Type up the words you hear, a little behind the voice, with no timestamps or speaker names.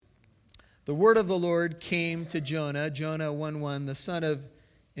The word of the Lord came to Jonah, Jonah 1:1, the son of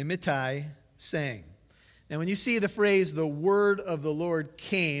Amittai, saying. Now, when you see the phrase, the word of the Lord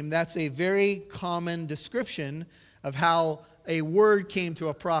came, that's a very common description of how a word came to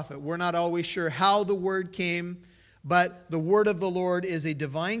a prophet. We're not always sure how the word came, but the word of the Lord is a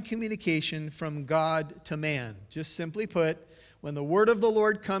divine communication from God to man. Just simply put, when the word of the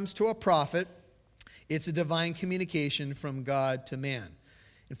Lord comes to a prophet, it's a divine communication from God to man.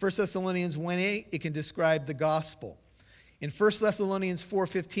 In 1 Thessalonians 1:8, it can describe the gospel. In 1 Thessalonians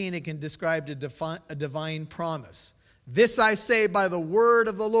 4:15, it can describe a divine promise. This I say by the word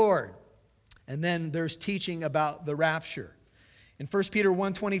of the Lord. And then there's teaching about the rapture. In 1 Peter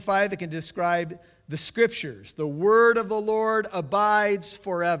 1:25, it can describe the scriptures. The word of the Lord abides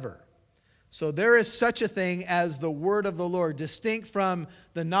forever. So there is such a thing as the word of the Lord, distinct from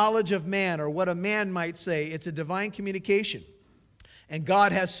the knowledge of man or what a man might say. It's a divine communication. And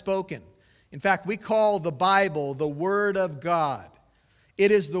God has spoken. In fact, we call the Bible the Word of God.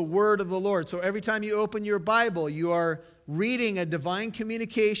 It is the Word of the Lord. So every time you open your Bible, you are reading a divine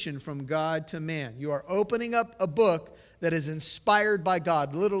communication from God to man. You are opening up a book that is inspired by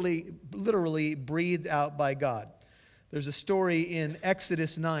God, literally breathed out by God. There's a story in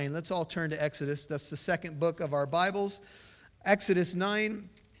Exodus 9. Let's all turn to Exodus. That's the second book of our Bibles. Exodus 9,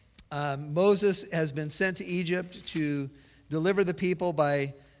 Moses has been sent to Egypt to deliver the people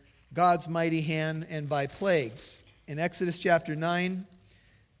by God's mighty hand and by plagues. In Exodus chapter 9,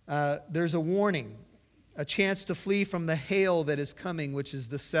 there's a warning, a chance to flee from the hail that is coming, which is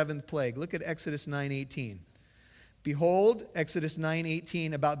the seventh plague. Look at Exodus 9:18. Behold, Exodus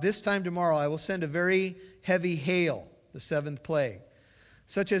 9:18, about this time tomorrow I will send a very heavy hail, the seventh plague,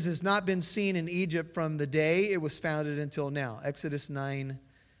 such as has not been seen in Egypt from the day it was founded until now. Exodus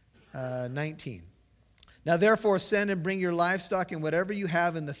 9:19. Now therefore send and bring your livestock and whatever you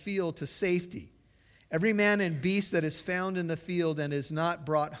have in the field to safety. Every man and beast that is found in the field and is not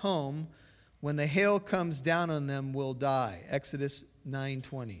brought home, when the hail comes down on them, will die. Exodus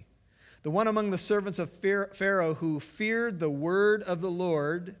 9:20. The one among the servants of Pharaoh who feared the word of the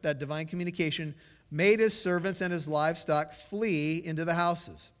Lord, that divine communication, made his servants and his livestock flee into the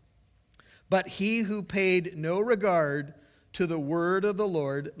houses. But he who paid no regard to the word of the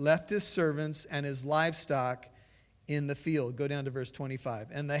Lord left his servants and his livestock in the field. Go down to verse 25.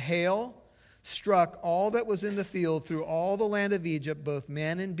 And the hail struck all that was in the field through all the land of Egypt, both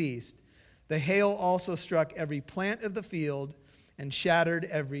man and beast. The hail also struck every plant of the field and shattered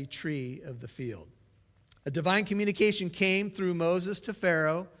every tree of the field. A divine communication came through Moses to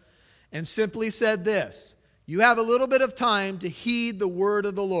Pharaoh and simply said this: you have a little bit of time to heed the word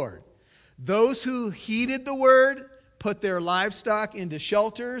of the Lord. Those who heeded the word, put their livestock into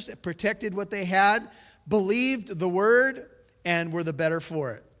shelters, protected what they had, believed the word, and were the better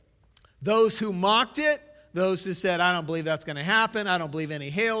for it. Those who mocked it, those who said, I don't believe that's going to happen, I don't believe any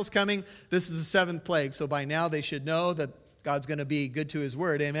hail's coming, this is the seventh plague, so by now they should know that God's going to be good to his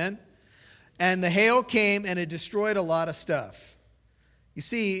word, amen? And the hail came and it destroyed a lot of stuff. You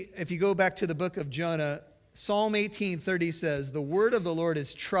see, if you go back to the book of Jonah, Psalm 18:30 says, the word of the Lord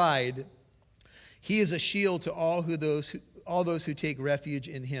is tried. He is a shield to all those who take refuge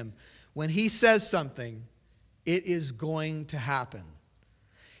in him. When he says something, it is going to happen.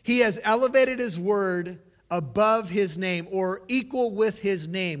 He has elevated his word above his name or equal with his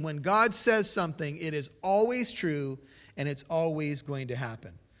name. When God says something, it is always true and it's always going to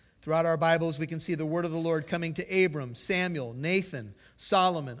happen. Throughout our Bibles, we can see the word of the Lord coming to Abram, Samuel, Nathan,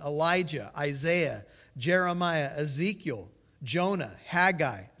 Solomon, Elijah, Isaiah, Jeremiah, Ezekiel, Jonah,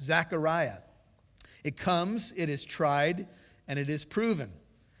 Haggai, Zechariah. It comes, it is tried, and it is proven.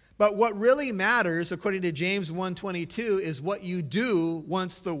 But what really matters, according to James 1:22, is what you do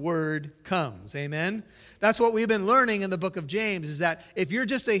once the word comes. Amen? That's what we've been learning in the book of James, is that if you're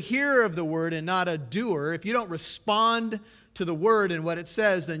just a hearer of the word and not a doer, if you don't respond to the word and what it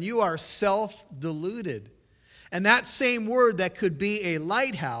says, then you are self-deluded. And that same word that could be a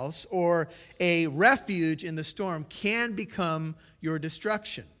lighthouse or a refuge in the storm can become your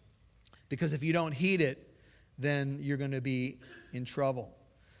destruction. Because if you don't heed it, then you're going to be in trouble.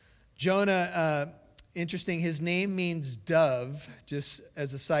 Jonah, interesting, his name means dove, just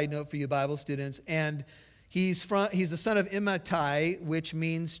as a side note for you Bible students. And he's the son of Amittai, which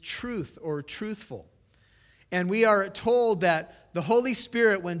means truth or truthful. And we are told that the Holy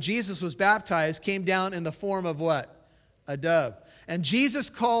Spirit, when Jesus was baptized, came down in the form of what? A dove. And Jesus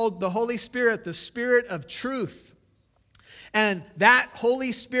called the Holy Spirit the Spirit of truth. And that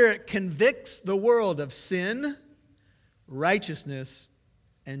Holy Spirit convicts the world of sin, righteousness,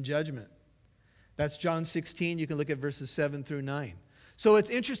 and judgment. That's John 16. You can look at verses 7 through 9. So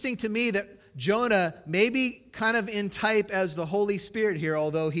it's interesting to me that Jonah may be kind of in type as the Holy Spirit here,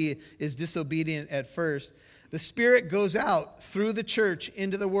 although he is disobedient at first. The Spirit goes out through the church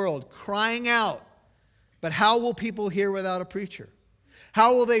into the world, crying out. But how will people hear without a preacher?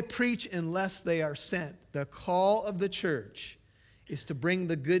 How will they preach unless they are sent? The call of the church is to bring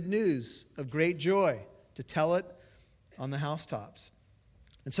the good news of great joy, to tell it on the housetops.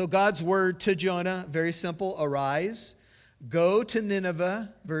 And so God's word to Jonah, very simple: arise, go to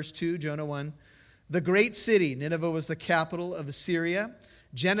Nineveh, verse 2, Jonah 1, the great city. Nineveh was the capital of Assyria.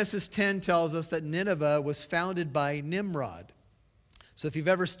 Genesis 10 tells us that Nineveh was founded by Nimrod. So if you've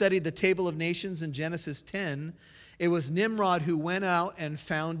ever studied the Table of Nations in Genesis 10, it was Nimrod who went out and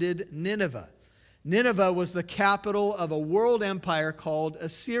founded Nineveh. Nineveh was the capital of a world empire called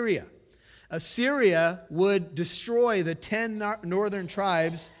Assyria. Assyria would destroy the 10 northern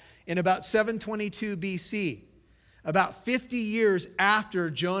tribes in about 722 BC, about 50 years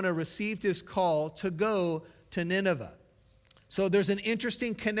after Jonah received his call to go to Nineveh. So there's an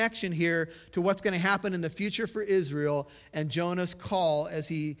interesting connection here to what's going to happen in the future for Israel and Jonah's call as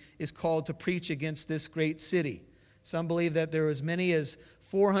he is called to preach against this great city. Some believe that there were as many as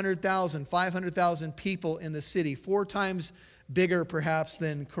 400,000, 500,000 people in the city, 4 times bigger perhaps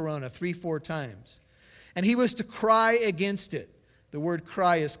than Corona, 3-4 times. And he was to cry against it. The word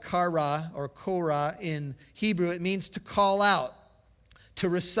cry is kara or korah in Hebrew. It means to call out, to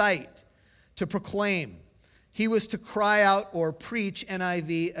recite, to proclaim. He was to cry out or preach,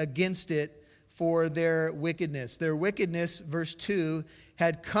 NIV, against it for their wickedness. Their wickedness, verse 2,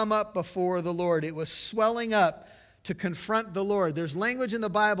 had come up before the Lord. It was swelling up to confront the Lord. There's language in the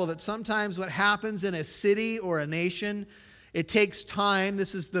Bible that sometimes what happens in a city or a nation, it takes time.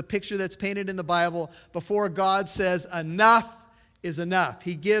 This is the picture that's painted in the Bible before God says enough is enough.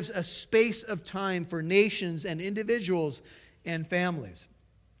 He gives a space of time for nations and individuals and families.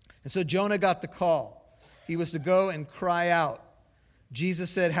 And so Jonah got the call. He was to go and cry out.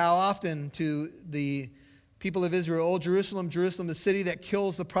 Jesus said, how often to the people of Israel, O Jerusalem, Jerusalem, the city that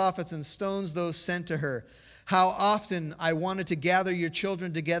kills the prophets and stones those sent to her. How often I wanted to gather your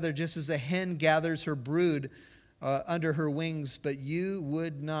children together just as a hen gathers her brood under her wings, but you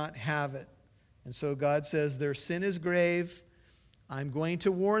would not have it. And so God says, their sin is grave. I'm going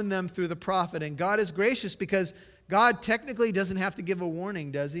to warn them through the prophet. And God is gracious because God technically doesn't have to give a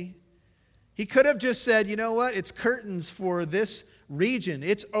warning, does he? He could have just said, you know what? It's curtains for this region.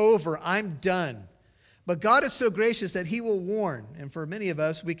 It's over. I'm done. But God is so gracious that he will warn. And for many of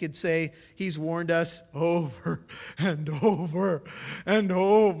us, we could say he's warned us over and over and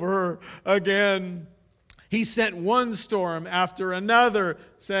over again. He sent one storm after another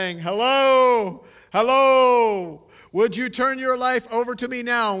saying, hello, hello, would you turn your life over to me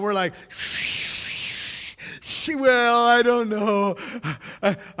now? And we're like, well, I don't know.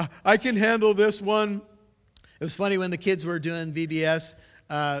 I can handle this one. It was funny when the kids were doing VBS.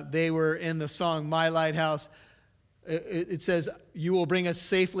 They were in the song, My Lighthouse. It says, you will bring us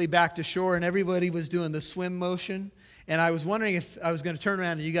safely back to shore. And everybody was doing the swim motion. And I was wondering if I was going to turn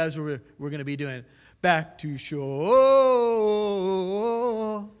around and you guys were going to be doing back to shore.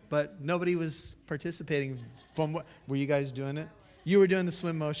 But nobody was participating. Were you guys doing it? You were doing the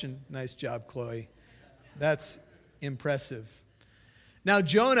swim motion. Nice job, Chloe. That's impressive. Now,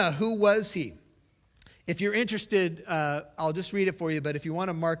 Jonah, who was he? If you're interested, I'll just read it for you, but if you want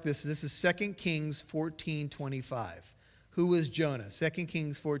to mark this is 2 Kings 14:25. Who was Jonah? 2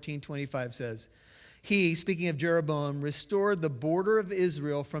 Kings 14:25 says, he, speaking of Jeroboam, restored the border of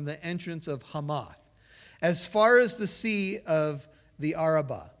Israel from the entrance of Hamath, as far as the sea of the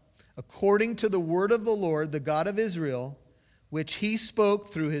Arabah, according to the word of the Lord, the God of Israel, which he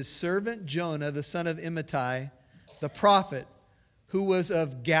spoke through his servant Jonah, the son of Amittai, the prophet, who was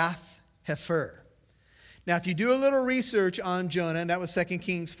of Gath-Hepher. Now, if you do a little research on Jonah, and that was 2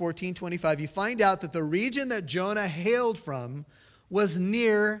 Kings 14:25, you find out that the region that Jonah hailed from was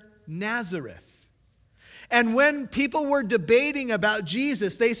near Nazareth. And when people were debating about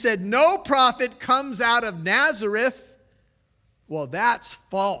Jesus, they said, no prophet comes out of Nazareth. Well, that's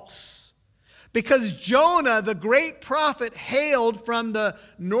false. Because Jonah, the great prophet, hailed from the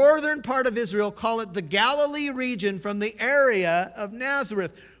northern part of Israel, call it the Galilee region, from the area of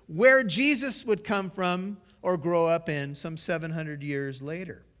Nazareth, where Jesus would come from or grow up in some 700 years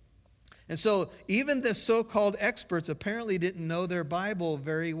later. And so even the so-called experts apparently didn't know their Bible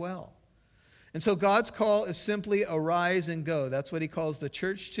very well. And so God's call is simply arise and go. That's what he calls the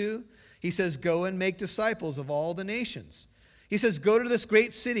church to. He says, go and make disciples of all the nations. He says, go to this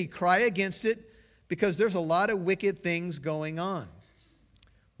great city, cry against it, because there's a lot of wicked things going on.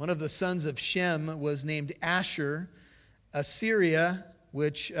 One of the sons of Shem was named Asher. Assyria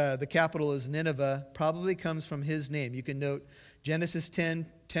which the capital is Nineveh, probably comes from his name. You can note Genesis 10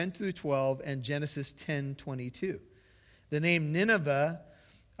 through 12, and Genesis 10:22. The name Nineveh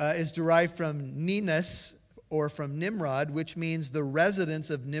is derived from Ninus, or from Nimrod, which means the residence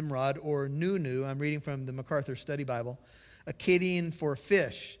of Nimrod, or Nunu. I'm reading from the MacArthur Study Bible, Akkadian for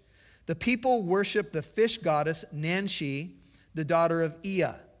fish. The people worship the fish goddess Nanshi, the daughter of Ea,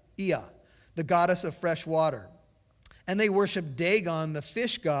 the goddess of fresh water. And they worship Dagon, the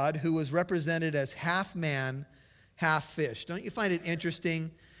fish god, who was represented as half man, half fish. Don't you find it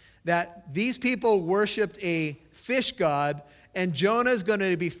interesting that these people worshiped a fish god, and Jonah is going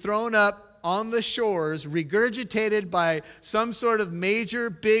to be thrown up on the shores, regurgitated by some sort of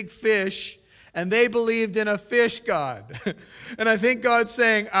major big fish, and they believed in a fish god. And I think God's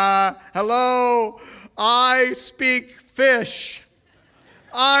saying, hello, I speak fish.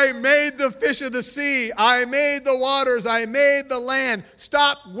 I made the fish of the sea. I made the waters. I made the land.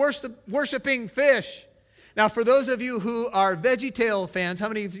 Stop worshiping fish. Now, for those of you who are VeggieTale fans, how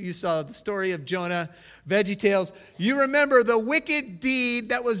many of you saw the story of Jonah, VeggieTales? You remember the wicked deed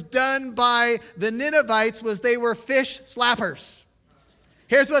that was done by the Ninevites was they were fish slappers.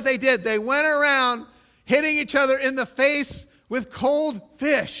 Here's what they did. They went around hitting each other in the face with cold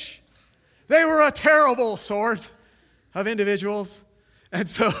fish. They were a terrible sort of individuals. And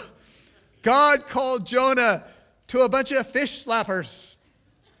so God called Jonah to a bunch of fish slappers,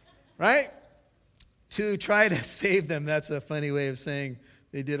 right? To try to save them. That's a funny way of saying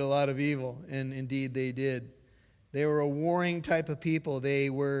they did a lot of evil, and indeed they did. They were a warring type of people. They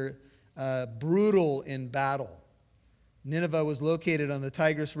were brutal in battle. Nineveh was located on the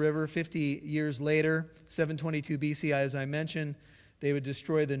Tigris River. 50 years later, 722 BC, as I mentioned, they would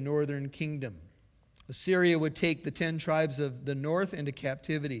destroy the northern kingdom. Assyria would take the 10 tribes of the north into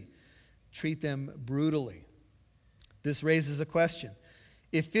captivity, treat them brutally. This raises a question.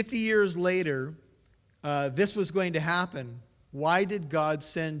 If 50 years later, this was going to happen, why did God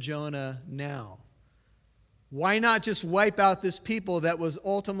send Jonah now? Why not just wipe out this people that was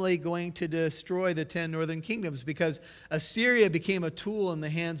ultimately going to destroy the 10 northern kingdoms? Because Assyria became a tool in the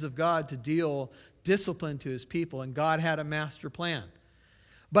hands of God to deal discipline to his people, and God had a master plan.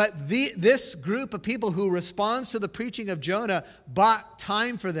 But this group of people who responds to the preaching of Jonah bought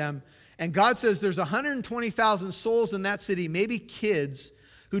time for them, and God says there's 120,000 souls in that city, maybe kids,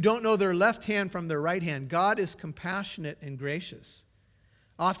 who don't know their left hand from their right hand. God is compassionate and gracious.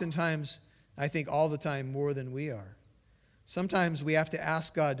 Oftentimes, I think all the time, more than we are. Sometimes we have to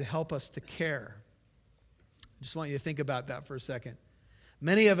ask God to help us to care. I just want you to think about that for a second.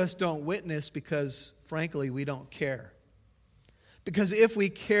 Many of us don't witness because, frankly, we don't care. Because if we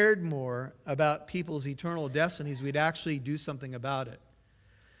cared more about people's eternal destinies, we'd actually do something about it.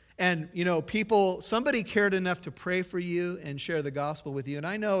 And, somebody cared enough to pray for you and share the gospel with you. And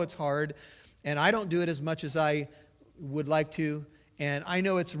I know it's hard, and I don't do it as much as I would like to. And I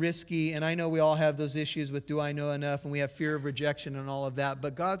know it's risky, and I know we all have those issues with do I know enough, and we have fear of rejection and all of that.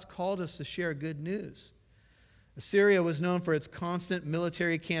 But God's called us to share good news. Assyria was known for its constant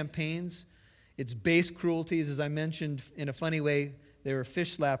military campaigns, its base cruelties. As I mentioned in a funny way, they were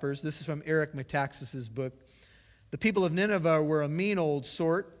fish slappers. This is from Eric Metaxas's book. The people of Nineveh were a mean old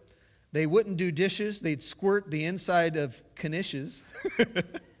sort. They wouldn't do dishes. They'd squirt the inside of knishes,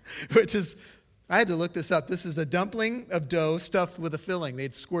 which is, I had to look this up. This is a dumpling of dough stuffed with a filling.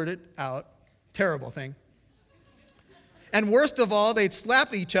 They'd squirt it out. Terrible thing. And worst of all, they'd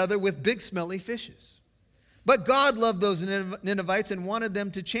slap each other with big smelly fishes. But God loved those Ninevites and wanted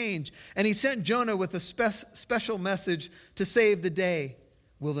them to change. And he sent Jonah with a special message to save the day.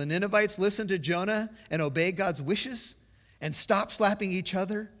 Will the Ninevites listen to Jonah and obey God's wishes and stop slapping each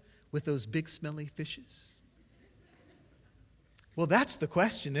other with those big smelly fishes? Well, that's the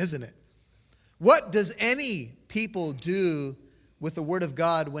question, isn't it? What does any people do with the Word of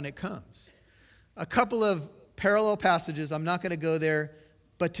God when it comes? A couple of parallel passages, I'm not going to go there,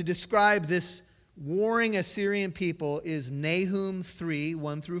 but to describe this warring Assyrian people is Nahum 3,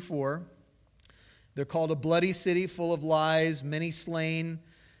 1 through 4. They're called a bloody city full of lies, many slain.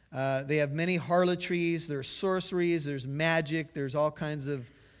 They have many harlotries, there's sorceries, there's magic, there's all kinds of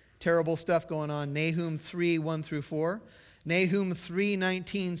terrible stuff going on. Nahum 3, 1 through 4. Nahum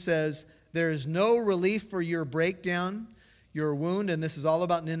 3:19 says, there is no relief for your breakdown, your wound, and this is all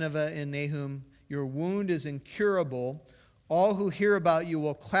about Nineveh in Nahum. Your wound is incurable. All who hear about you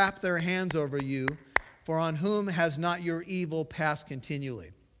will clap their hands over you, for on whom has not your evil passed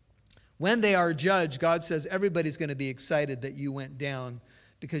continually? When they are judged, God says everybody's going to be excited that you went down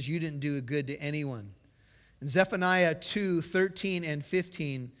because you didn't do good to anyone. And Zephaniah 2, 13 and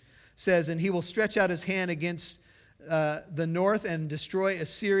 15 says, and he will stretch out his hand against the north and destroy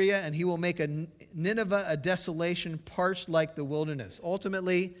Assyria, and he will make Nineveh a desolation parched like the wilderness.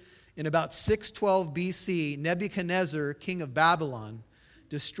 Ultimately, in about 612 BC, Nebuchadnezzar, king of Babylon,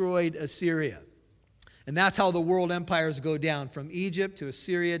 destroyed Assyria. And that's how the world empires go down, from Egypt to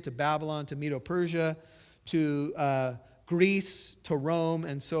Assyria to Babylon to Medo-Persia to Greece to Rome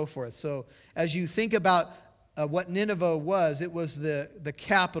and so forth. So as you think about what Nineveh was, it was the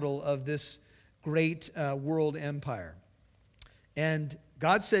capital of this great world empire. And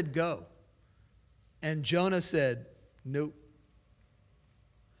God said, go. And Jonah said, nope.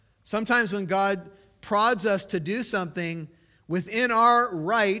 Sometimes when God prods us to do something within our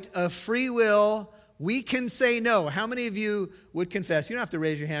right of free will, we can say no. How many of you would confess? You don't have to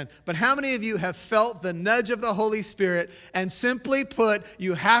raise your hand. But how many of you have felt the nudge of the Holy Spirit and simply put,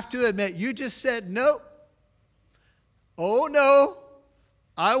 you have to admit, you just said no. Oh no,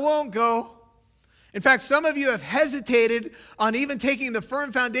 I won't go. In fact, some of you have hesitated on even taking the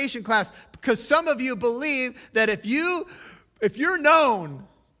Firm Foundation class because some of you believe that if you're known,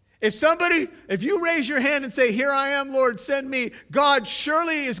 if you raise your hand and say, here I am, Lord, send me, God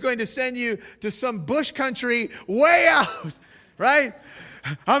surely is going to send you to some bush country way out, right?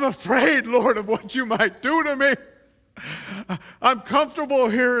 I'm afraid, Lord, of what you might do to me. I'm comfortable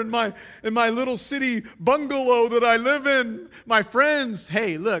here in my little city bungalow that I live in. My friends,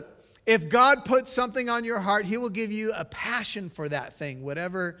 hey, look, if God puts something on your heart, he will give you a passion for that thing,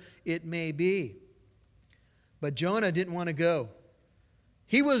 whatever it may be. But Jonah didn't want to go.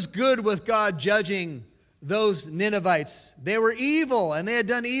 He was good with God judging those Ninevites. They were evil, and they had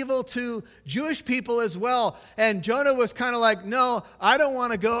done evil to Jewish people as well. And Jonah was kind of like, no, I don't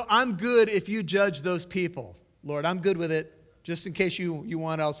want to go. I'm good if you judge those people. Lord, I'm good with it. Just in case you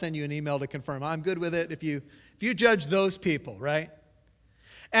want, I'll send you an email to confirm. I'm good with it if you judge those people, right?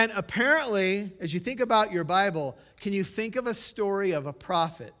 And apparently, as you think about your Bible, can you think of a story of a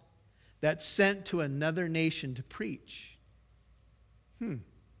prophet that's sent to another nation to preach?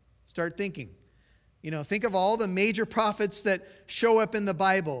 Start thinking. Think of all the major prophets that show up in the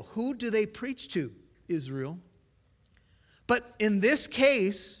Bible. Who do they preach to? Israel. But in this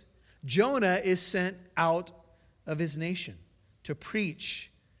case, Jonah is sent out of his nation to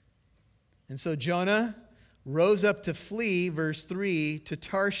preach. And so Jonah rose up to flee, verse 3, to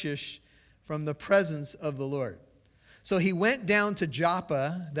Tarshish from the presence of the Lord. So he went down to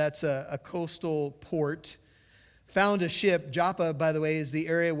Joppa, that's a coastal port, found a ship. Joppa, by the way, is the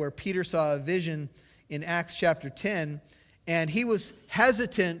area where Peter saw a vision in Acts chapter 10. And he was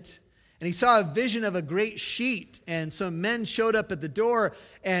hesitant, and he saw a vision of a great sheet. And some men showed up at the door,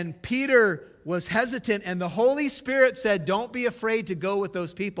 and Peter was hesitant. And the Holy Spirit said, don't be afraid to go with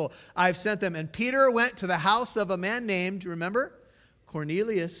those people. I've sent them. And Peter went to the house of a man named, remember?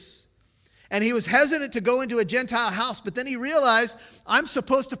 Cornelius. And he was hesitant to go into a Gentile house, but then he realized, I'm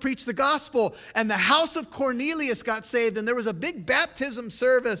supposed to preach the gospel. And the house of Cornelius got saved, and there was a big baptism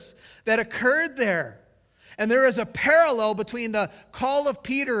service that occurred there. And there is a parallel between the call of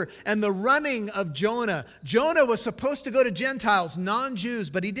Peter and the running of Jonah. Jonah was supposed to go to Gentiles, non-Jews,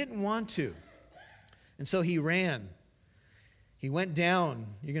 but he didn't want to. And so he ran. He went down.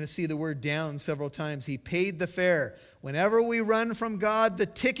 You're going to see the word down several times. He paid the fare. Whenever we run from God, the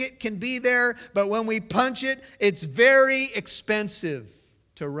ticket can be there, but when we punch it, it's very expensive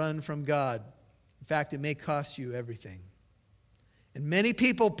to run from God. In fact, it may cost you everything. And many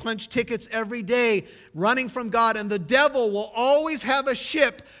people punch tickets every day running from God, and the devil will always have a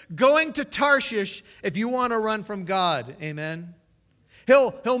ship going to Tarshish if you want to run from God. Amen?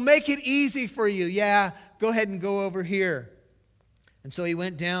 He'll make it easy for you. Yeah, go ahead and go over here. And so he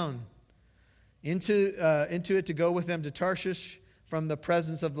went down into it to go with them to Tarshish from the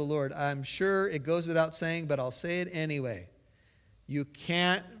presence of the Lord. I'm sure it goes without saying, but I'll say it anyway. You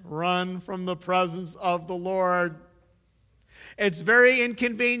can't run from the presence of the Lord. It's very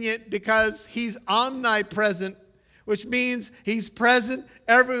inconvenient because he's omnipresent, which means he's present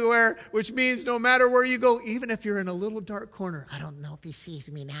everywhere, which means no matter where you go, even if you're in a little dark corner, I don't know if he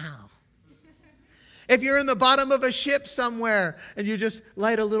sees me now. If you're in the bottom of a ship somewhere and you just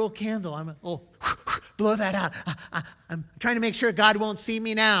light a little candle, blow that out. I'm trying to make sure God won't see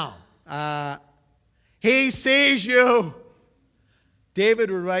me now. He sees you. David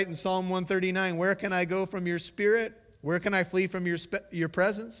would write in Psalm 139, where can I go from your spirit? Where can I flee from your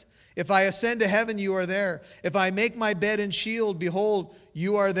presence? If I ascend to heaven, you are there. If I make my bed in Sheol, behold,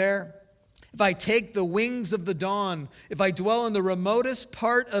 you are there. If I take the wings of the dawn, if I dwell in the remotest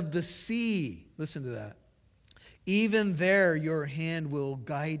part of the sea, listen to that. Even there your hand will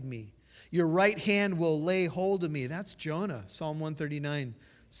guide me. Your right hand will lay hold of me. That's Jonah, Psalm 139,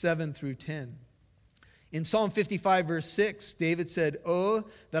 7 through 10. In Psalm 55, verse 6, David said, "Oh,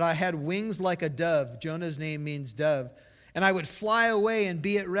 that I had wings like a dove." Jonah's name means dove. "And I would fly away and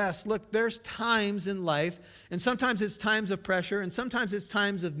be at rest." Look, there's times in life, and sometimes it's times of pressure, and sometimes it's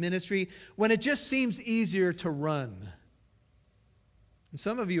times of ministry, when it just seems easier to run. And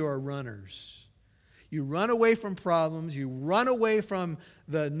some of you are runners. You run away from problems. You run away from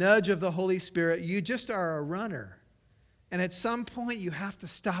the nudge of the Holy Spirit. You just are a runner. And at some point, you have to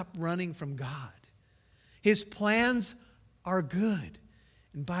stop running from God. His plans are good.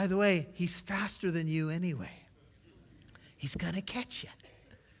 And by the way, He's faster than you anyway. He's going to catch you.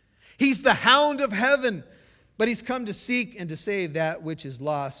 He's the hound of heaven, but He's come to seek and to save that which is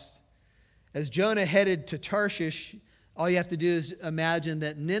lost. As Jonah headed to Tarshish, all you have to do is imagine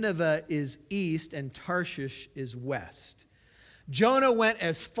that Nineveh is east and Tarshish is west. Jonah went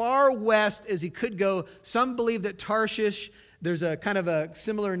as far west as he could go. Some believe that Tarshish, there's a kind of a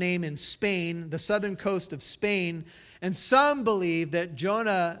similar name in Spain, the southern coast of Spain. And some believe that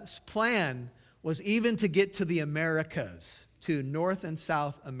Jonah's plan was even to get to the Americas, to North and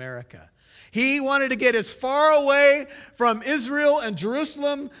South America. He wanted to get as far away from Israel and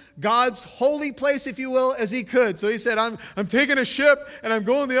Jerusalem, God's holy place, if you will, as he could. So he said, I'm taking a ship and I'm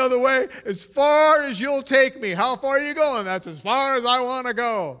going the other way as far as you'll take me. How far are you going? That's as far as I want to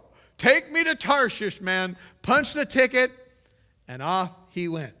go. Take me to Tarshish, man. Punch the ticket. And off he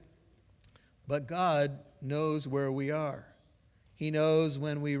went. But God knows where we are. He knows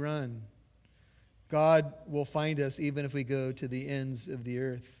when we run. God will find us even if we go to the ends of the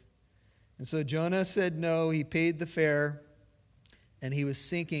earth. And so Jonah said no. He paid the fare, and he was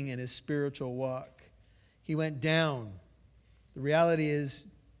sinking in his spiritual walk. He went down. The reality is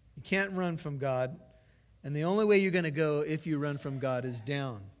you can't run from God, and the only way you're going to go if you run from God is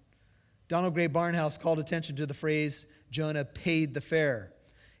down. Donald Gray Barnhouse called attention to the phrase, Jonah paid the fare.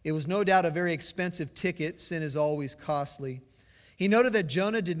 It was no doubt a very expensive ticket. Sin is always costly. He noted that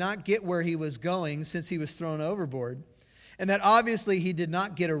Jonah did not get where he was going since he was thrown overboard, and that obviously he did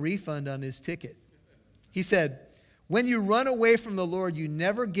not get a refund on his ticket. He said, when you run away from the Lord, you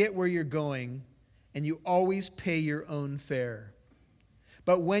never get where you're going, and you always pay your own fare.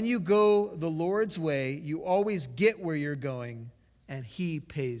 But when you go the Lord's way, you always get where you're going, and He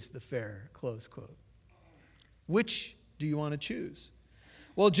pays the fare, close quote. Which do you want to choose?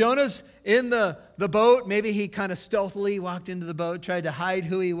 Well, Jonah's in the boat. Maybe he kind of stealthily walked into the boat, tried to hide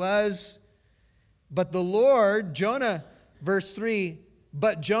who he was. But the Lord, Jonah, verse 3,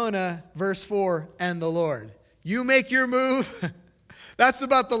 but Jonah, verse 4, and the Lord. You make your move. That's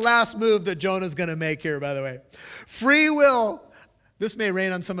about the last move that Jonah's going to make here, by the way. Free will. This may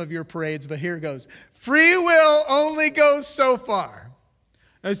rain on some of your parades, but here it goes. Free will only goes so far.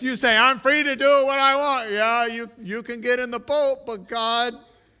 As you say, I'm free to do what I want. Yeah, you can get in the boat, but God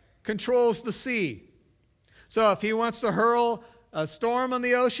controls the sea. So if He wants to hurl a storm on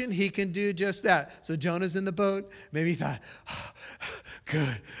the ocean, He can do just that. So Jonah's in the boat. Maybe he thought, oh,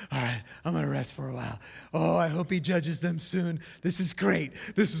 good. All right, I'm going to rest for a while. Oh, I hope He judges them soon. This is great.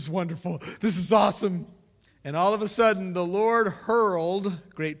 This is wonderful. This is awesome. And all of a sudden, the Lord hurled,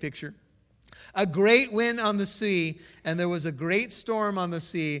 great picture, a great wind on the sea, and there was a great storm on the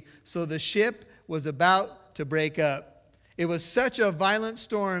sea, so the ship was about to break up. It was such a violent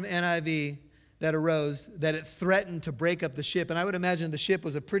storm, NIV, that arose that it threatened to break up the ship. And I would imagine the ship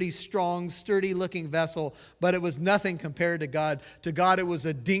was a pretty strong, sturdy-looking vessel, but it was nothing compared to God. To God, it was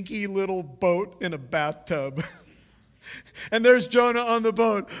a dinky little boat in a bathtub. And there's Jonah on the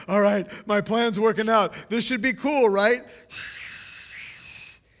boat. All right, my plan's working out. This should be cool, right?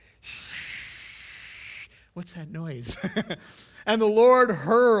 What's that noise? And the Lord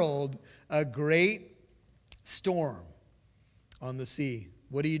hurled a great storm on the sea.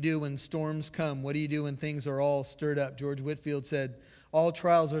 What do you do when storms come? What do you do when things are all stirred up? George Whitefield said, all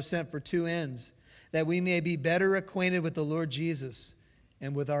trials are sent for two ends, that we may be better acquainted with the Lord Jesus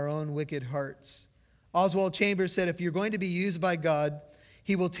and with our own wicked hearts. Oswald Chambers said, if you're going to be used by God,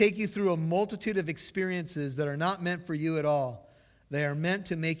 He will take you through a multitude of experiences that are not meant for you at all. They are meant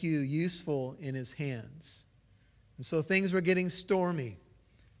to make you useful in His hands. And so things were getting stormy.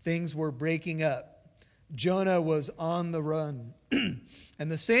 Things were breaking up. Jonah was on the run.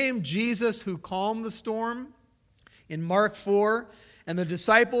 And the same Jesus who calmed the storm in Mark 4, and the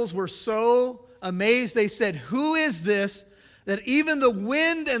disciples were so amazed, they said, who is this that even the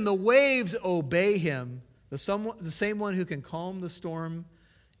wind and the waves obey Him? The same one who can calm the storm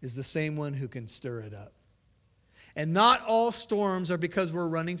is the same one who can stir it up. And not all storms are because we're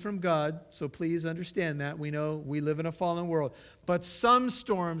running from God, so please understand that. We know we live in a fallen world. But some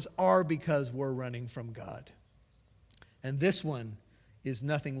storms are because we're running from God. And this one is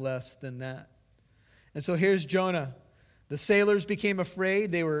nothing less than that. And so here's Jonah. The sailors became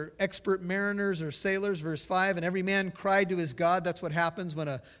afraid. They were expert mariners or sailors, verse 5. And every man cried to his God. That's what happens when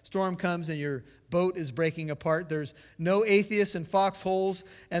a storm comes and your boat is breaking apart. There's no atheists in foxholes,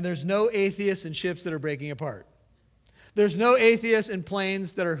 and there's no atheists in ships that are breaking apart. There's no atheists in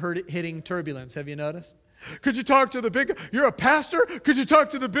planes that are hitting turbulence. Have you noticed? Could you talk to the big guy? You're a pastor? Could you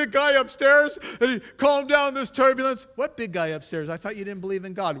talk to the big guy upstairs and he calm down this turbulence? What big guy upstairs? I thought you didn't believe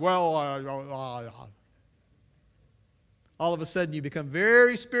in God. Well, all of a sudden you become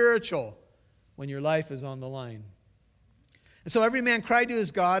very spiritual when your life is on the line. And so every man cried to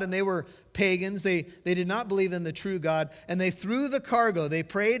his God, and they were pagans. They did not believe in the true God. And they threw the cargo. They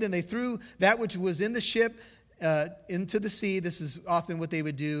prayed, and they threw that which was in the ship into the sea. This is often what they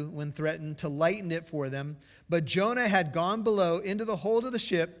would do when threatened, to lighten it for them. But Jonah had gone below into the hold of the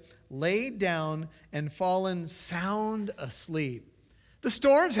ship, laid down, and fallen sound asleep. The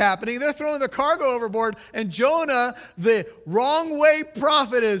storm's happening. They're throwing the cargo overboard. And Jonah, the wrong way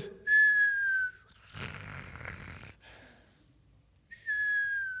prophet, is...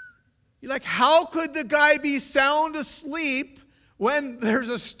 You're like, how could the guy be sound asleep when there's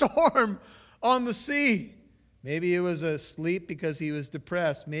a storm on the sea? Maybe he was asleep because he was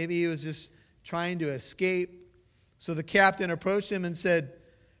depressed. Maybe he was just trying to escape. So the captain approached him and said,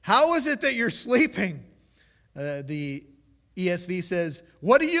 how is it that you're sleeping? The ESV says,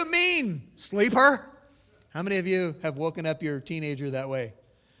 what do you mean, sleeper? How many of you have woken up your teenager that way?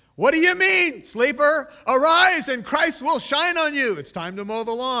 What do you mean, sleeper? Arise and Christ will shine on you. It's time to mow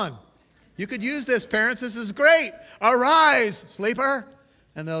the lawn. You could use this, parents. This is great. Arise, sleeper.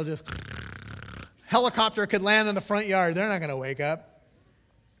 And they'll just... Helicopter could land in the front yard. They're not going to wake up.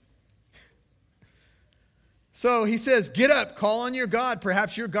 So he says, get up, call on your God.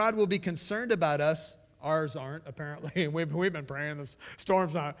 Perhaps your God will be concerned about us. Ours aren't, apparently. We've been praying. The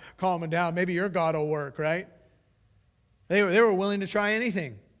storm's not calming down. Maybe your God will work, right? They were willing to try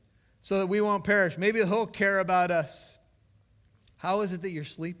anything so that we won't perish. Maybe he'll care about us. How is it that you're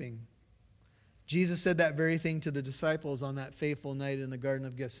sleeping? Jesus said that very thing to the disciples on that fateful night in the Garden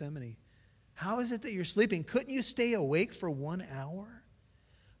of Gethsemane. How is it that you're sleeping? Couldn't you stay awake for 1 hour?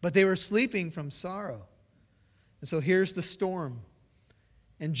 But they were sleeping from sorrow. And so here's the storm.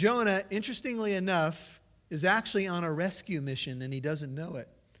 And Jonah, interestingly enough, is actually on a rescue mission, and he doesn't know it.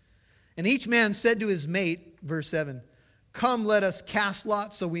 And each man said to his mate, verse 7, come, let us cast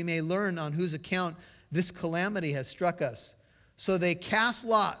lots so we may learn on whose account this calamity has struck us. So they cast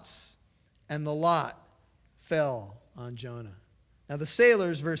lots, and the lot fell on Jonah. Now the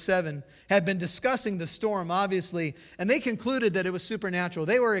sailors, verse 7, had been discussing the storm, obviously, and they concluded that it was supernatural.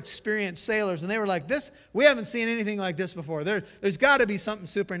 They were experienced sailors, and they were like, we haven't seen anything like this before. There's got to be something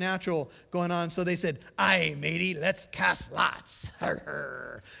supernatural going on. So they said, aye, matey, let's cast lots.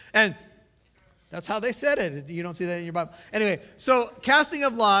 And that's how they said it. You don't see that in your Bible. Anyway, so casting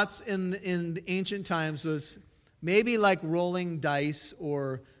of lots in the ancient times was maybe like rolling dice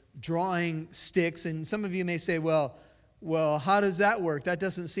or drawing sticks. And some of you may say, well, how does that work? That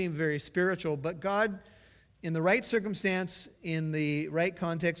doesn't seem very spiritual. But God, in the right circumstance, in the right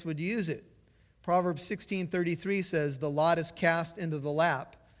context, would use it. Proverbs 16:33 says, the lot is cast into the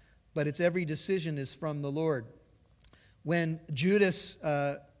lap, but its every decision is from the Lord. When Judas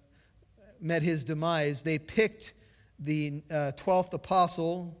met his demise, they picked the 12th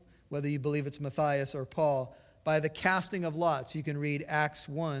apostle, whether you believe it's Matthias or Paul, by the casting of lots. You can read Acts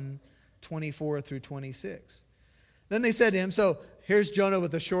 1:24 through 26. Then they said to him, so here's Jonah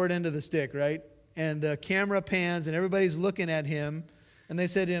with the short end of the stick, right? And the camera pans and everybody's looking at him. And they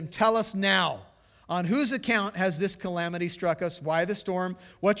said to him, tell us now, on whose account has this calamity struck us? Why the storm?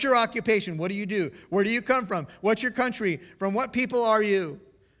 What's your occupation? What do you do? Where do you come from? What's your country? From what people are you?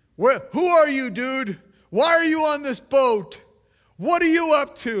 Who are you, dude? Why are you on this boat? What are you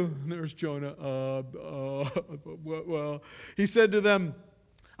up to? And there's Jonah. Well, he said to them,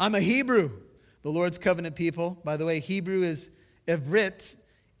 I'm a Hebrew, the Lord's covenant people. By the way, Hebrew is Evrit.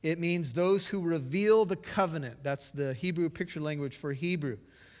 It means those who reveal the covenant. That's the Hebrew picture language for Hebrew.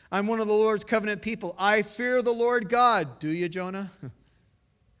 I'm one of the Lord's covenant people. I fear the Lord God. Do you, Jonah?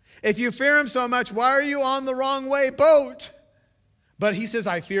 If you fear him so much, why are you on the wrong way boat? But he says,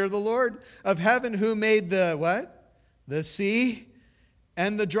 I fear the Lord of heaven who made the what? The sea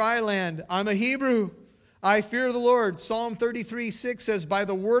and the dry land. I'm a Hebrew. I fear the Lord. Psalm 33:6 says, by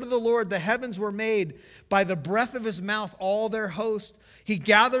the word of the Lord the heavens were made, by the breath of his mouth all their host. He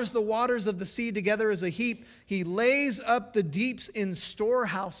gathers the waters of the sea together as a heap. He lays up the deeps in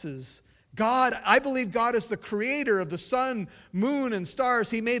storehouses. God, I believe God is the creator of the sun, moon, and stars.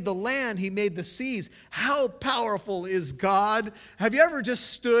 He made the land. He made the seas. How powerful is God? Have you ever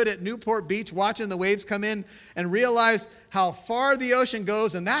just stood at Newport Beach watching the waves come in and realized how far the ocean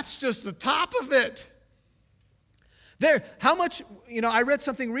goes, and that's just the top of it? How much, I read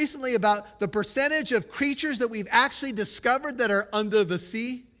something recently about the percentage of creatures that we've actually discovered that are under the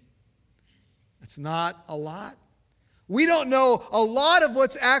sea. It's not a lot. We don't know a lot of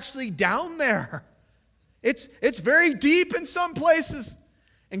what's actually down there. It's very deep in some places.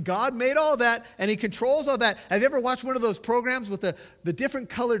 And God made all that, and He controls all that. Have you ever watched one of those programs with the different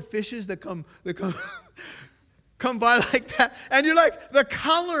colored fishes that come come by like that? And you're like, the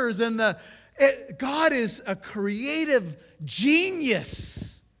colors and God is a creative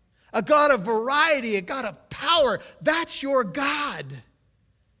genius, a God of variety, a God of power. That's your God.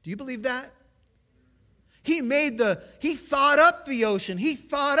 Do you believe that? He thought up the ocean. He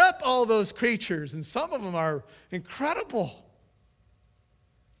thought up all those creatures, and some of them are incredible.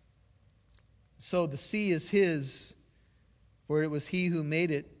 So the sea is His, for it was He who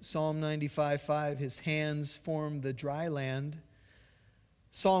made it. Psalm 95:5, His hands formed the dry land.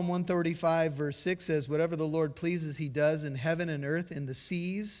 Psalm 135 verse 6 says, whatever the Lord pleases He does in heaven and earth, in the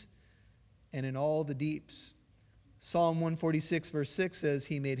seas and in all the deeps. Psalm 146 verse 6 says,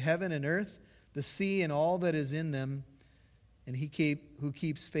 He made heaven and earth, the sea and all that is in them, and who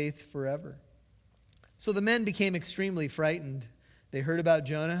keeps faith forever. So the men became extremely frightened. They heard about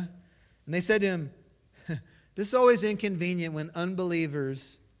Jonah, and they said to him, this is always inconvenient when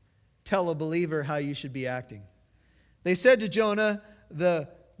unbelievers tell a believer how you should be acting. They said to Jonah, the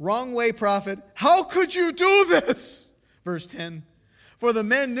wrong way prophet, how could you do this? Verse 10. For the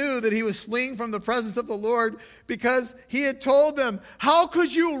men knew that he was fleeing from the presence of the Lord because he had told them, how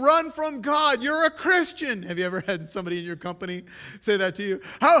could you run from God? You're a Christian. Have you ever had somebody in your company say that to you?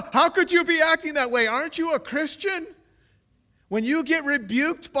 How could you be acting that way? Aren't you a Christian? When you get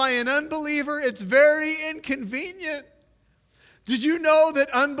rebuked by an unbeliever, it's very inconvenient. Did you know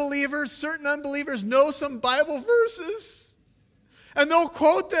that certain unbelievers know some Bible verses? And they'll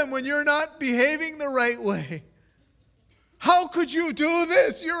quote them when you're not behaving the right way. How could you do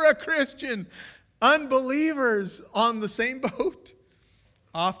this? You're a Christian. Unbelievers on the same boat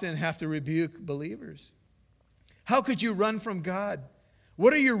often have to rebuke believers. How could you run from God?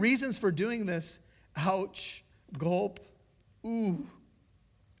 What are your reasons for doing this? Ouch. Gulp. Ooh.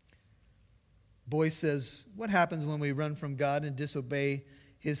 Boyce says, what happens when we run from God and disobey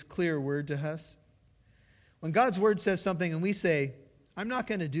His clear word to us? When God's word says something and we say, I'm not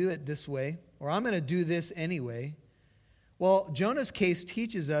going to do it this way, or I'm going to do this anyway. Well, Jonah's case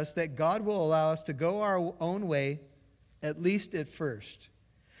teaches us that God will allow us to go our own way, at least at first.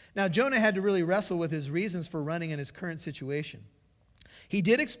 Now, Jonah had to really wrestle with his reasons for running in his current situation. He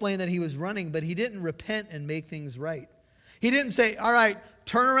did explain that he was running, but he didn't repent and make things right. He didn't say, all right,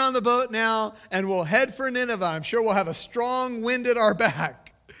 turn around the boat now and we'll head for Nineveh. I'm sure we'll have a strong wind at our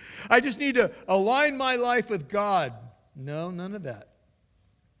back. I just need to align my life with God. No, none of that.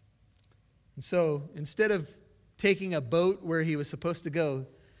 And so instead of taking a boat where he was supposed to go,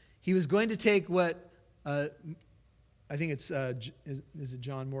 he was going to take what, I think it's, is it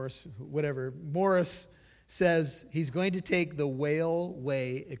John Morris? Whatever. Morris says he's going to take the Whale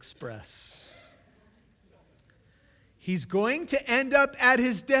Way Express. He's going to end up at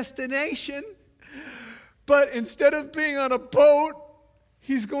his destination, but instead of being on a boat,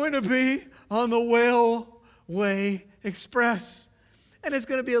 he's going to be on the Whale Way Express. And it's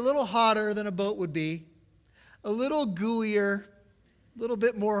going to be a little hotter than a boat would be, a little gooier, a little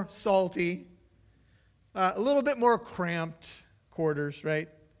bit more salty, a little bit more cramped quarters, right?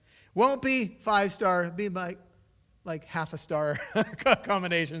 Won't be 5-star, be like half a star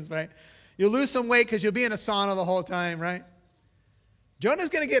accommodations, right? You'll lose some weight because you'll be in a sauna the whole time, right? Jonah's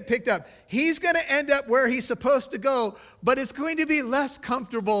going to get picked up. He's going to end up where he's supposed to go, but it's going to be less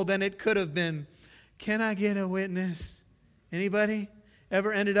comfortable than it could have been. Can I get a witness? Anybody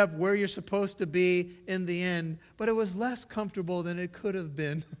ever ended up where you're supposed to be in the end, but it was less comfortable than it could have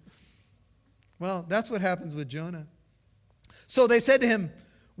been? Well, that's what happens with Jonah. So they said to him,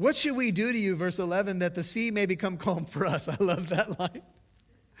 what should we do to you, verse 11, that the sea may become calm for us? I love that line.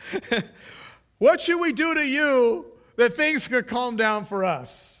 What should we do to you that things could calm down for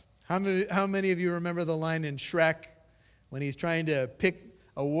us? How many of you remember the line in Shrek when he's trying to pick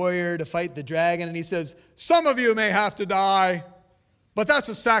a warrior to fight the dragon and he says, some of you may have to die, but that's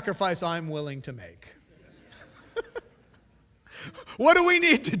a sacrifice I'm willing to make. What do we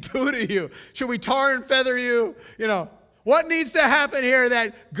need to do to you? Should we tar and feather you? What needs to happen here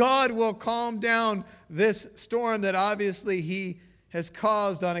that God will calm down this storm that obviously he has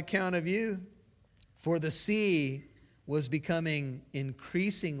caused on account of you. For the sea was becoming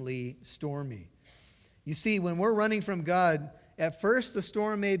increasingly stormy. You see, when we're running from God, at first the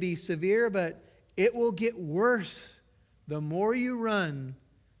storm may be severe, but it will get worse. The more you run,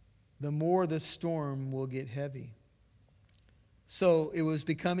 the more the storm will get heavy. So it was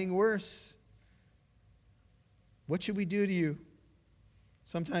becoming worse. What should we do to you?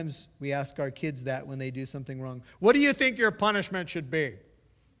 Sometimes we ask our kids that when they do something wrong. What do you think your punishment should be?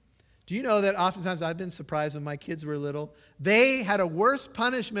 Do you know that oftentimes I've been surprised when my kids were little? They had a worse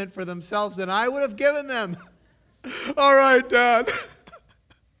punishment for themselves than I would have given them. All right, Dad.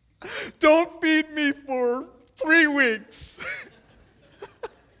 Don't feed me for 3 weeks.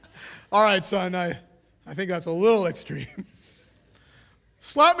 All right, son, I think that's a little extreme.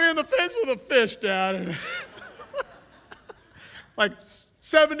 Slap me in the face with a fish, Dad. Like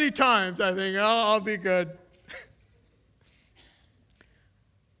 70 times, I think. I'll be good.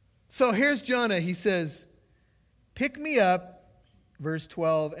 So here's Jonah. He says, pick me up, verse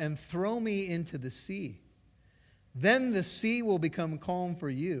 12, and throw me into the sea. Then the sea will become calm for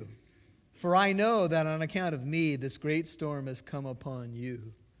you. For I know that on account of me, this great storm has come upon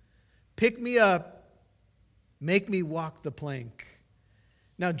you. Pick me up, make me walk the plank.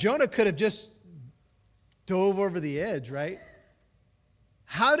 Now, Jonah could have just dove over the edge, right?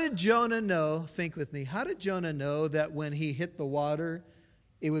 How did Jonah know, think with me, how did Jonah know that when he hit the water,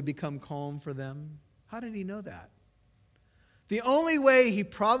 it would become calm for them? How did he know that? The only way he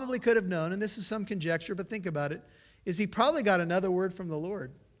probably could have known, and this is some conjecture, but think about it, is he probably got another word from the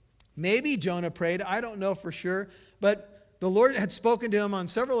Lord. Maybe Jonah prayed, I don't know for sure, but the Lord had spoken to him on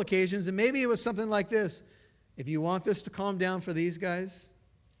several occasions, and maybe it was something like this. If you want this to calm down for these guys,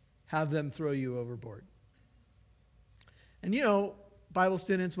 have them throw you overboard. And you know, Bible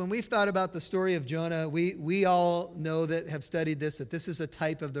students, when we've thought about the story of Jonah, we all know that have studied this, that this is a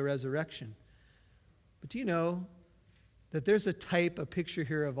type of the resurrection. But do you know that there's a picture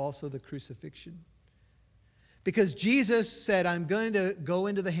here of also the crucifixion? Because Jesus said, I'm going to go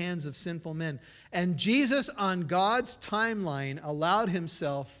into the hands of sinful men. And Jesus, on God's timeline, allowed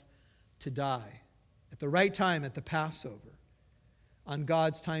himself to die at the right time, at the Passover, on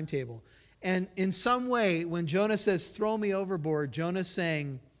God's timetable. And in some way, when Jonah says, throw me overboard, Jonah's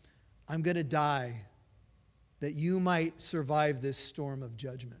saying, I'm going to die that you might survive this storm of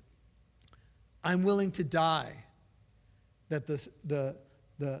judgment. I'm willing to die that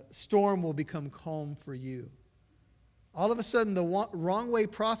the storm will become calm for you. All of a sudden, the wrong way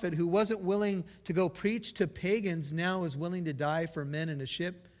prophet who wasn't willing to go preach to pagans now is willing to die for men in a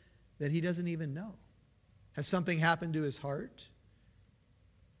ship that he doesn't even know. Has something happened to his heart?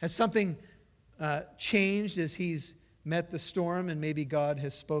 Has something changed as he's met the storm and maybe God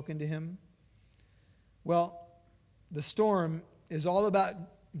has spoken to him? Well, the storm is all about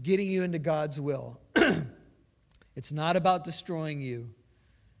getting you into God's will. It's not about destroying you.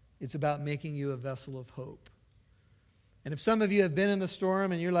 It's about making you a vessel of hope. And if some of you have been in the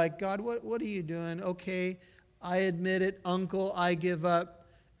storm and you're like, God, what are you doing? Okay, I admit it, uncle, I give up.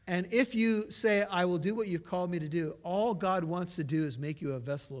 And if you say, I will do what you've called me to do, all God wants to do is make you a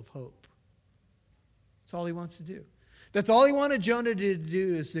vessel of hope. That's all he wants to do. That's all he wanted Jonah to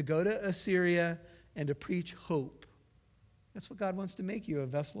do, is to go to Assyria and to preach hope. That's what God wants to make you, a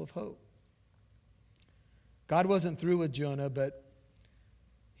vessel of hope. God wasn't through with Jonah, but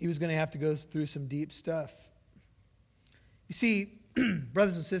he was going to have to go through some deep stuff. You see,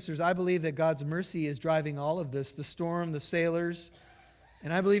 brothers and sisters, I believe that God's mercy is driving all of this, the storm, the sailors,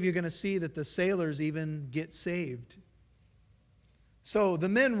 and I believe you're going to see that the sailors even get saved. So the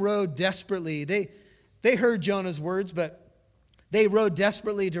men rowed desperately. They heard Jonah's words, but they rowed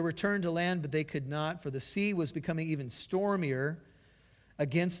desperately to return to land, but they could not, for the sea was becoming even stormier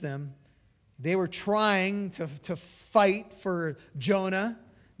against them. They were trying to fight for Jonah.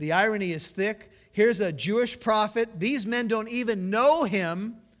 The irony is thick. Here's a Jewish prophet. These men don't even know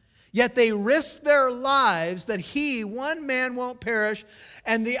him, yet they risk their lives that one man, won't perish.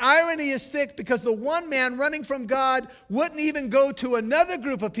 And the irony is thick because the one man running from God wouldn't even go to another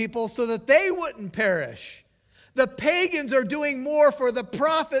group of people so that they wouldn't perish. The pagans are doing more for the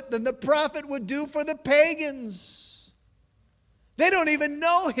prophet than the prophet would do for the pagans. They don't even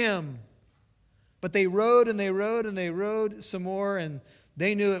know him. But they rowed and they rowed and they rowed some more, and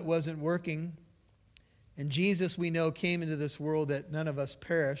they knew it wasn't working. And Jesus, we know, came into this world that none of us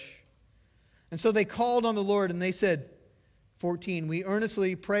perish. And so they called on the Lord and they said, 14, we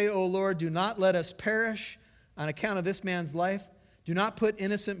earnestly pray, O Lord, do not let us perish on account of this man's life. Do not put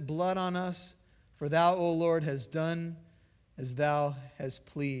innocent blood on us, for thou, O Lord, hast done as thou hast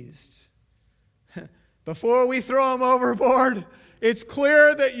pleased. Before we throw him overboard, It's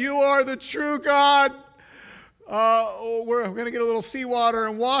clear that you are the true God. We're going to get a little seawater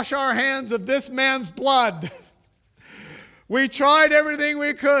and wash our hands of this man's blood. We tried everything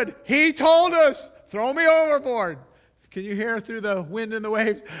we could. He told us, throw me overboard. Can you hear through the wind and the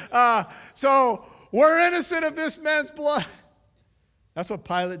waves? So we're innocent of this man's blood. That's what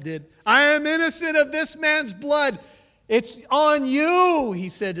Pilate did. I am innocent of this man's blood. It's on you, he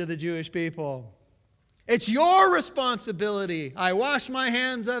said to the Jewish people. It's your responsibility. I wash my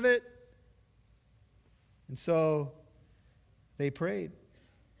hands of it. And so they prayed.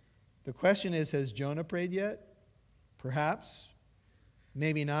 The question is, has Jonah prayed yet? Perhaps.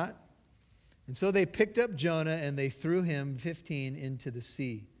 Maybe not. And so they picked up Jonah and they threw him, 15, into the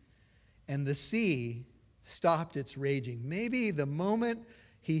sea. And the sea stopped its raging. Maybe the moment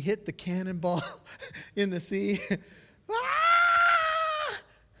he hit the cannonball in the sea,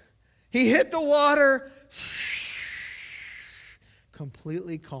 he hit the water,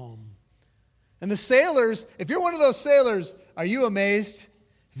 completely calm. And the sailors, if you're one of those sailors, are you amazed?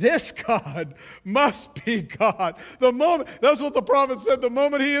 This God must be God. That's what the prophet said, the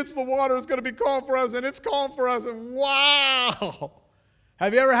moment he hits the water, it's going to be calm for us, and it's calm for us. And wow!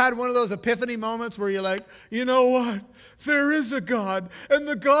 Have you ever had one of those epiphany moments where you're like, you know what? There is a God, and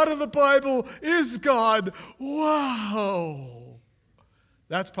the God of the Bible is God. Wow!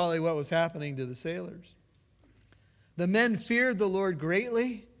 That's probably what was happening to the sailors. The men feared the Lord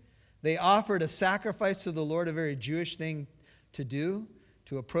greatly. They offered a sacrifice to the Lord, a very Jewish thing to do,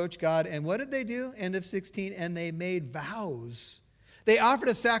 to approach God. And what did they do? End of 16. And they made vows. They offered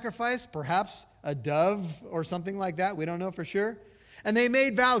a sacrifice, perhaps a dove or something like that. We don't know for sure. And they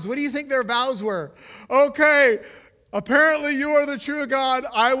made vows. What do you think their vows were? Okay, apparently you are the true God.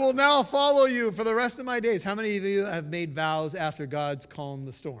 I will now follow you for the rest of my days. How many of you have made vows after God's calmed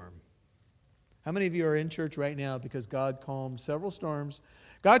the storm? How many of you are in church right now because God calmed several storms,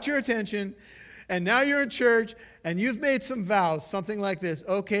 got your attention, and now you're in church and you've made some vows, something like this.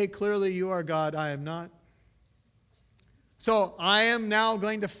 Okay, clearly you are God, I am not. So I am now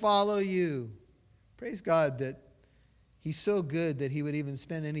going to follow you. Praise God that he's so good that he would even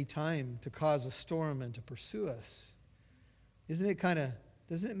spend any time to cause a storm and to pursue us. Doesn't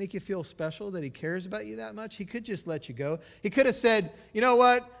it make you feel special that he cares about you that much? He could just let you go. He could have said, you know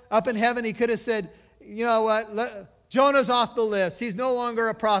what? Up in heaven, he could have said, you know what? Jonah's off the list. He's no longer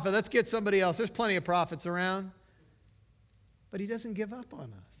a prophet. Let's get somebody else. There's plenty of prophets around. But he doesn't give up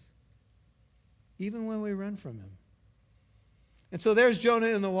on us, even when we run from him. And so there's Jonah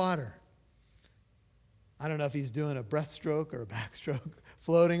in the water. I don't know if he's doing a breaststroke or a backstroke,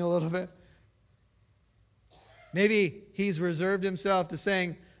 floating a little bit. Maybe he's reserved himself to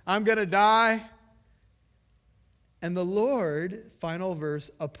saying, I'm going to die. And the Lord, final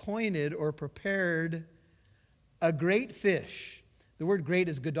verse, appointed or prepared a great fish. The word great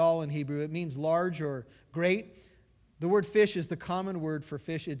is gadol in Hebrew. It means large or great. The word fish is the common word for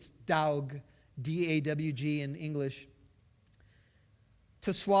fish. It's daug, D-A-W-G in English.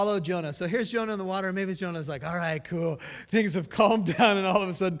 To swallow Jonah. So here's Jonah in the water. Maybe Jonah's like, all right, cool. Things have calmed down, and all of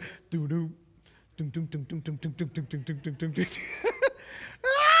a sudden, doo-doo.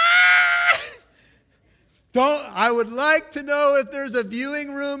 I would like to know if there's a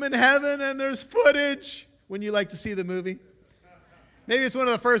viewing room in heaven and there's footage. Wouldn't you like to see the movie? Maybe it's one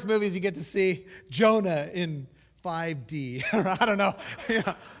of the first movies you get to see Jonah in 5D. I don't know.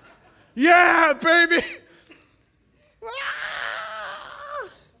 Yeah, baby.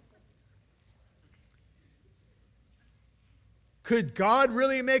 Could God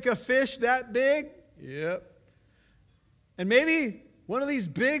really make a fish that big? Yep. And maybe one of these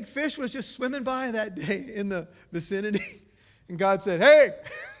big fish was just swimming by that day in the vicinity. And God said, hey.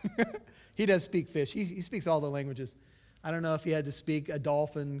 He does speak fish. He speaks all the languages. I don't know if he had to speak a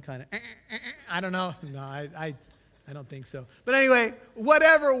dolphin kind of. I don't know. No, I don't think so. But anyway,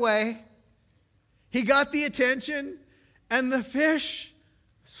 whatever way, he got the attention, and the fish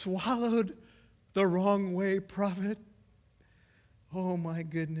swallowed the wrong way prophet. Oh, my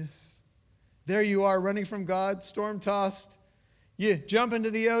goodness. There you are running from God, storm-tossed. You jump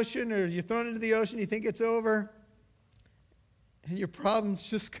into the ocean or you're thrown into the ocean, you think it's over. And your problems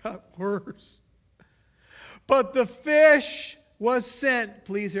just got worse. But the fish was sent,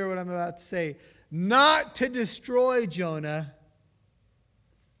 please hear what I'm about to say, not to destroy Jonah,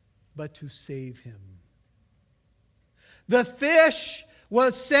 but to save him. The fish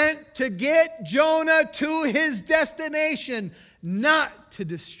was sent to get Jonah to his destination, not to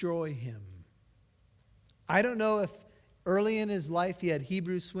destroy him. I don't know if early in his life he had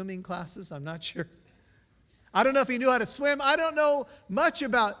Hebrew swimming classes. I'm not sure. I don't know if he knew how to swim. I don't know much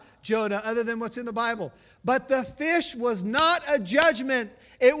about Jonah other than what's in the Bible. But the fish was not a judgment.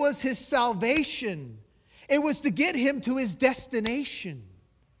 It was his salvation. It was to get him to his destination.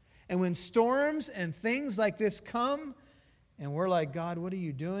 And when storms and things like this come, and we're like, God, what are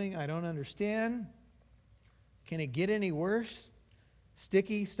you doing? I don't understand. Can it get any worse?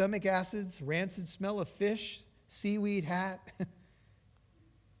 Sticky stomach acids, rancid smell of fish, seaweed hat.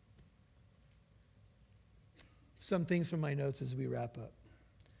 Some things from my notes as we wrap up.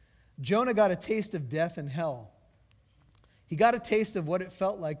 Jonah got a taste of death and hell. He got a taste of what it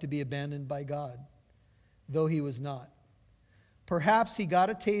felt like to be abandoned by God, though he was not. Perhaps he got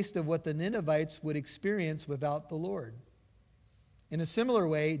a taste of what the Ninevites would experience without the Lord. In a similar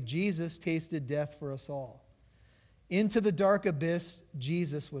way, Jesus tasted death for us all. Into the dark abyss,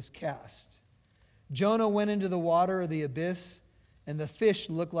 Jesus was cast. Jonah went into the water of the abyss, and the fish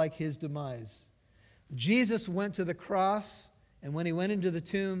looked like his demise. Jesus went to the cross, and when he went into the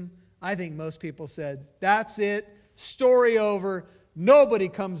tomb, I think most people said, that's it, story over. Nobody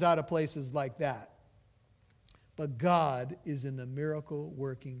comes out of places like that. But God is in the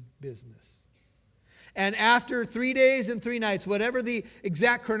miracle-working business. And after 3 days and 3 nights, whatever the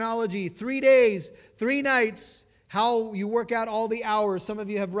exact chronology, 3 days, 3 nights, how you work out all the hours, some of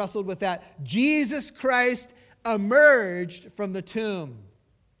you have wrestled with that. Jesus Christ emerged from the tomb.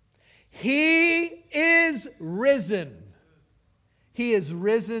 He is risen. He is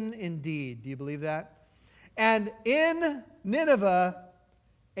risen indeed. Do you believe that? And in Nineveh,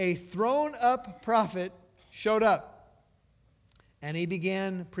 a thrown-up prophet showed up. And he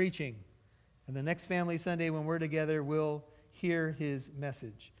began preaching. And the next Family Sunday when we're together, we'll hear his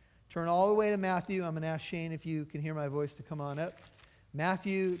message. Turn all the way to Matthew. I'm going to ask Shane if you can hear my voice to come on up.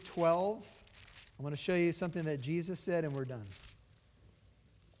 Matthew 12. I'm going to show you something that Jesus said, and we're done.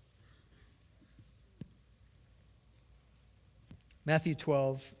 Matthew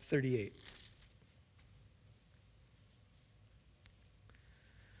 12:38.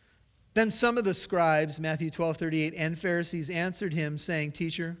 Then some of the scribes, Matthew 12:38, and Pharisees answered him, saying,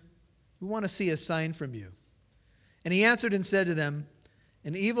 Teacher, we want to see a sign from you. And he answered and said to them,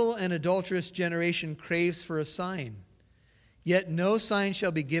 An evil and adulterous generation craves for a sign. Yet no sign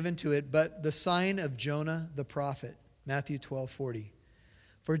shall be given to it but the sign of Jonah the prophet. Matthew 12:40.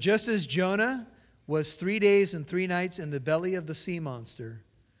 For just as Jonah was 3 days and 3 nights in the belly of the sea monster,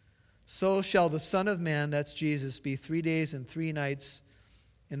 so shall the Son of Man, that's Jesus, be 3 days and 3 nights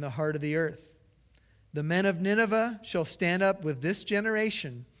in the heart of the earth. The men of Nineveh shall stand up with this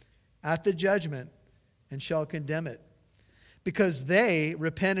generation at the judgment and shall condemn it, because they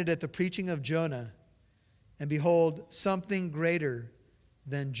repented at the preaching of Jonah, and behold, something greater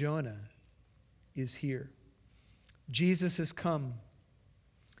than Jonah is here. Jesus has come.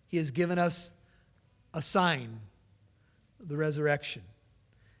 He has given us a sign, the resurrection.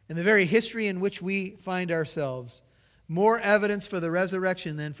 In the very history in which we find ourselves, more evidence for the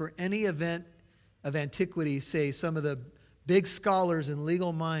resurrection than for any event of antiquity, say some of the big scholars and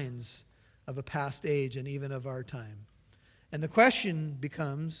legal minds of a past age and even of our time. And the question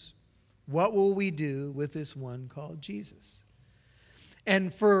becomes, what will we do with this one called Jesus?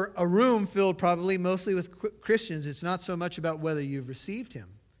 And for a room filled probably mostly with Christians, it's not so much about whether you've received him.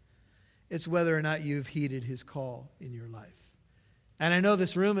 It's whether or not you've heeded his call in your life. And I know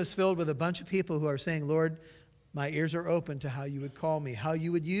this room is filled with a bunch of people who are saying, Lord, my ears are open to how you would call me, how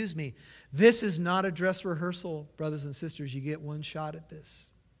you would use me. This is not a dress rehearsal, brothers and sisters. You get one shot at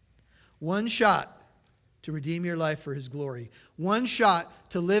this. One shot to redeem your life for his glory. One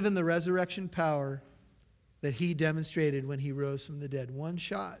shot to live in the resurrection power that he demonstrated when he rose from the dead. One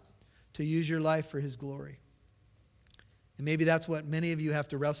shot to use your life for his glory. And maybe that's what many of you have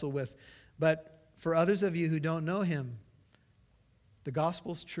to wrestle with. But for others of you who don't know him, the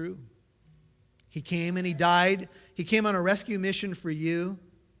gospel's true. He came and he died. He came on a rescue mission for you.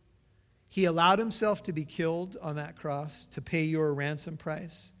 He allowed himself to be killed on that cross to pay your ransom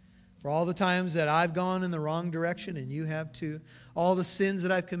price. For all the times that I've gone in the wrong direction, and you have too, all the sins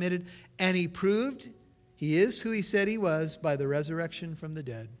that I've committed, and he proved he is who he said he was by the resurrection from the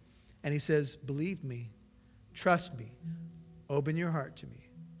dead. And he says, believe me, trust me, open your heart to me.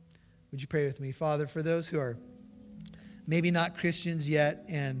 Would you pray with me? Father, for those who are maybe not Christians yet,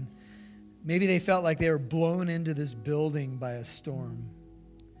 and maybe they felt like they were blown into this building by a storm,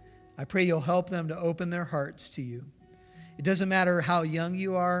 I pray you'll help them to open their hearts to you. It doesn't matter how young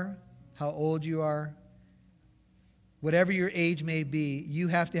you are, how old you are, whatever your age may be, you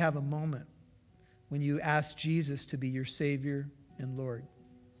have to have a moment when you ask Jesus to be your Savior and Lord.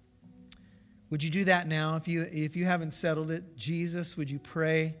 Would you do that now? If you haven't settled it, Jesus, would you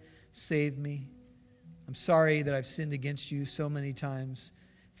pray, save me? I'm sorry that I've sinned against you so many times.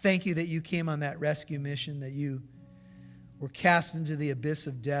 Thank you that you came on that rescue mission, that you were cast into the abyss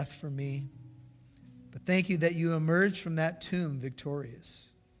of death for me. But thank you that you emerged from that tomb victorious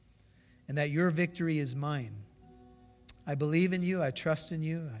and that your victory is mine. I believe in you. I trust in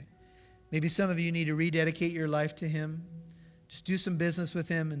you. Maybe some of you need to rededicate your life to him. Just do some business with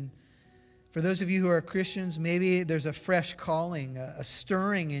him. And for those of you who are Christians, maybe there's a fresh calling, a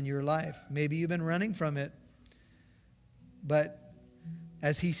stirring in your life. Maybe you've been running from it. But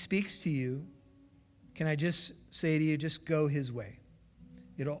as he speaks to you, can I just say to you, just go his way.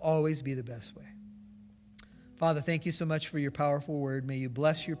 It'll always be the best way. Father, thank you so much for your powerful word. May you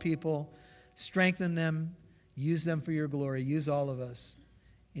bless your people, strengthen them, use them for your glory. Use all of us.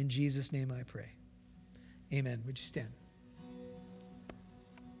 In Jesus' name I pray. Amen. Would you stand?